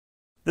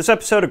This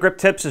episode of Grip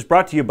Tips is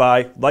brought to you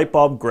by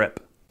Lightbulb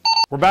Grip.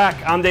 We're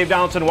back. I'm Dave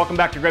Donaldson. Welcome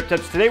back to Grip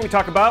Tips. Today we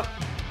talk about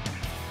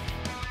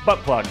butt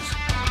plugs.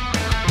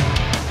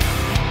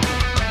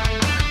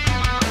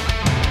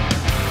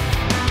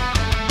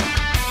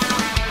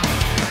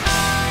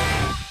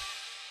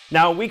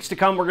 Now, in weeks to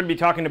come, we're going to be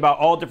talking about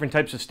all different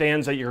types of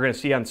stands that you're going to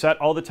see on set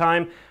all the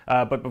time.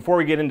 But before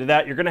we get into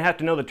that, you're going to have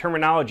to know the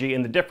terminology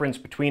and the difference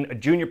between a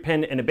junior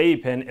pin and a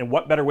baby pin, and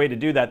what better way to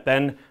do that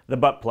than the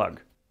butt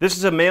plug. This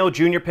is a male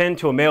junior pin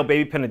to a male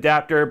baby pin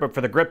adapter, but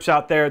for the grips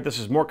out there, this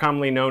is more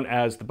commonly known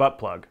as the butt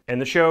plug. And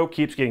the show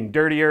keeps getting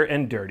dirtier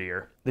and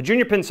dirtier. The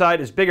junior pin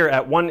side is bigger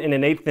at 1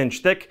 1/8 inch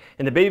thick,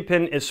 and the baby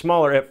pin is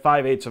smaller at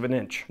 5/8 of an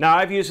inch. Now,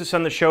 I've used this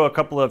on the show a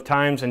couple of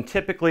times, and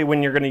typically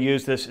when you're going to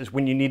use this is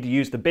when you need to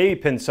use the baby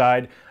pin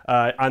side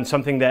on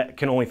something that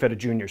can only fit a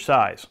junior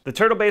size. The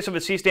turtle base of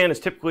a C-stand is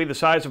typically the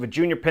size of a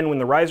junior pin when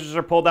the risers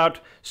are pulled out,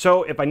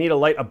 so if I need a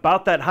light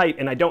about that height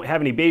and I don't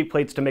have any baby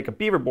plates to make a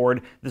beaver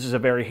board, this is a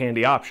very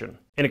handy option.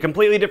 In a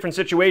completely different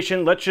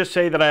situation, let's just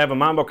say that I have a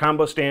Mambo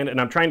combo stand and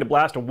I'm trying to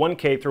blast a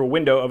 1K through a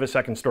window of a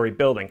second-story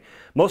building.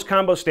 Most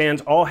combo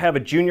stands all have a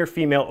junior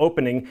female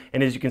opening,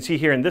 and as you can see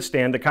here in this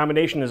stand, the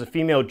combination is a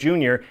female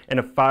junior and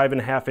a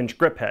 5.5 inch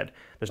grip head.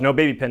 There's no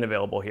baby pin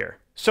available here.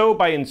 So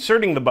by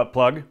inserting the butt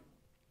plug,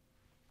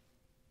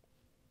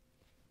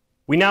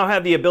 we now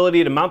have the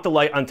ability to mount the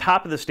light on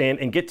top of the stand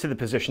and get to the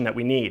position that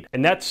we need.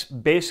 And that's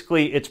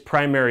basically its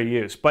primary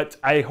use. But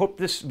I hope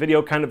this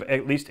video kind of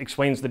at least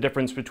explains the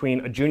difference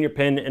between a junior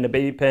pin and a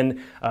baby pin,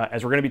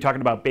 as we're going to be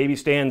talking about baby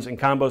stands and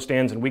combo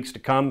stands in weeks to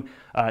come.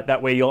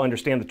 That way you'll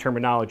understand the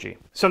terminology.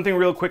 Something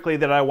real quickly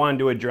that I wanted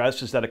to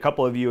address is that a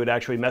couple of you had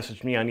actually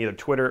messaged me on either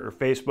Twitter or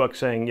Facebook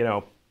saying, you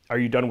know, are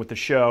you done with the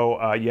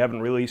show? You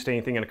haven't released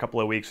anything in a couple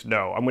of weeks.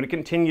 No, I'm going to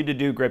continue to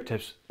do grip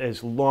tips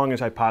as long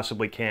as I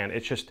possibly can.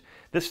 It's just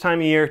this time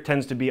of year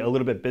tends to be a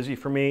little bit busy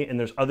for me, and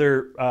there's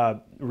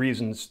other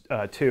reasons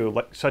too,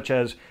 such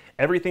as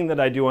everything that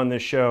I do on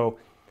this show,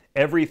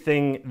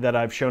 everything that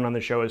I've shown on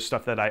the show is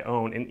stuff that I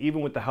own, and even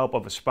with the help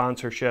of a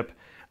sponsorship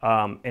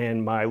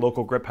and my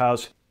local grip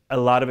house, a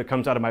lot of it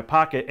comes out of my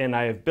pocket, and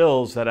I have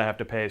bills that I have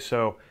to pay,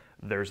 so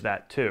there's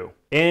that too.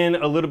 And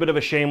a little bit of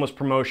a shameless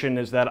promotion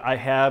is that I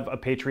have a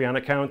Patreon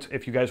account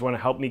if you guys want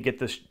to help me get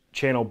this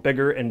channel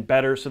bigger and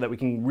better so that we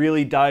can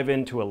really dive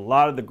into a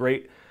lot of the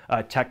great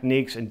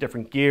techniques and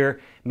different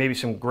gear, maybe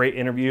some great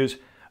interviews.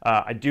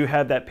 I do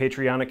have that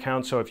Patreon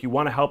account, so if you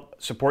want to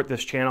help support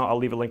this channel, I'll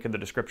leave a link in the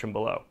description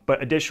below.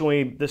 But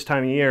additionally, this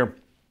time of year,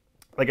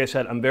 like I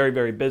said, I'm very,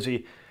 very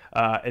busy.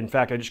 In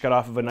fact, I just got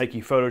off of a Nike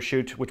photo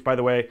shoot, which, by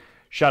the way,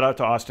 shout out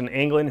to Austin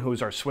Anglin,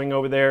 who's our swing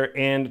over there,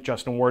 and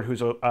Justin Ward,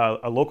 who's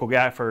a local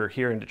gaffer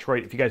here in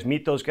Detroit. If you guys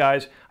meet those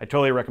guys, I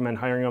totally recommend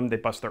hiring them. They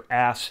bust their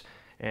ass,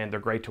 and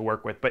they're great to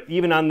work with. But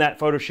even on that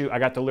photo shoot, I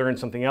got to learn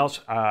something else.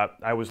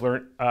 I was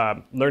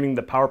learning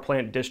the power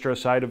plant distro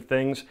side of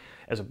things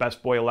as a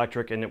Best Boy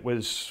Electric, and it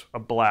was a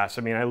blast.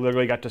 I mean, I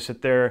literally got to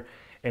sit there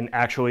and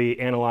actually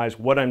analyze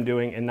what I'm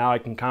doing, and now I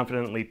can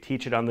confidently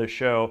teach it on this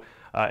show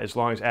as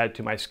long as add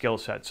to my skill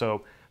set.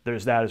 So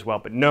there's that as well.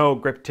 But no,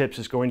 Grip Tips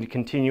is going to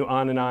continue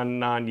on and on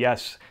and on.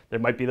 Yes, there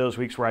might be those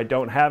weeks where I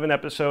don't have an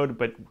episode,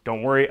 but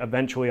don't worry,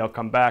 eventually I'll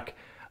come back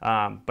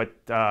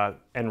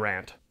and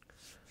rant.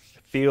 I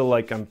feel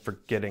like I'm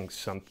forgetting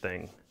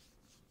something.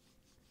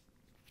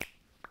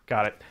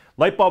 Got it.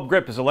 Lightbulb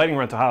Grip is a lighting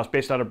rental house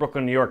based out of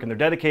Brooklyn, New York, and they're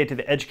dedicated to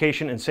the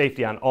education and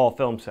safety on all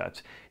film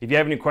sets. If you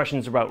have any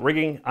questions about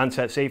rigging,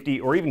 on-set safety,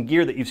 or even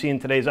gear that you see in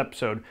today's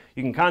episode,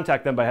 you can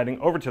contact them by heading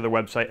over to their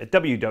website at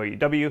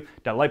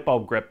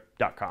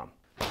www.lightbulbgrip.com.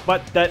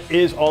 But that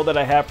is all that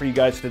I have for you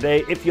guys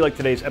today. If you like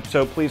today's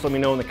episode, please let me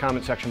know in the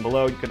comment section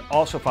below. You can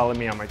also follow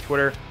me on my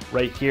Twitter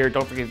right here.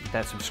 Don't forget to hit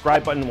that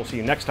subscribe button, and we'll see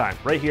you next time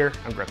right here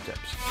on Grip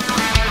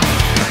Tips.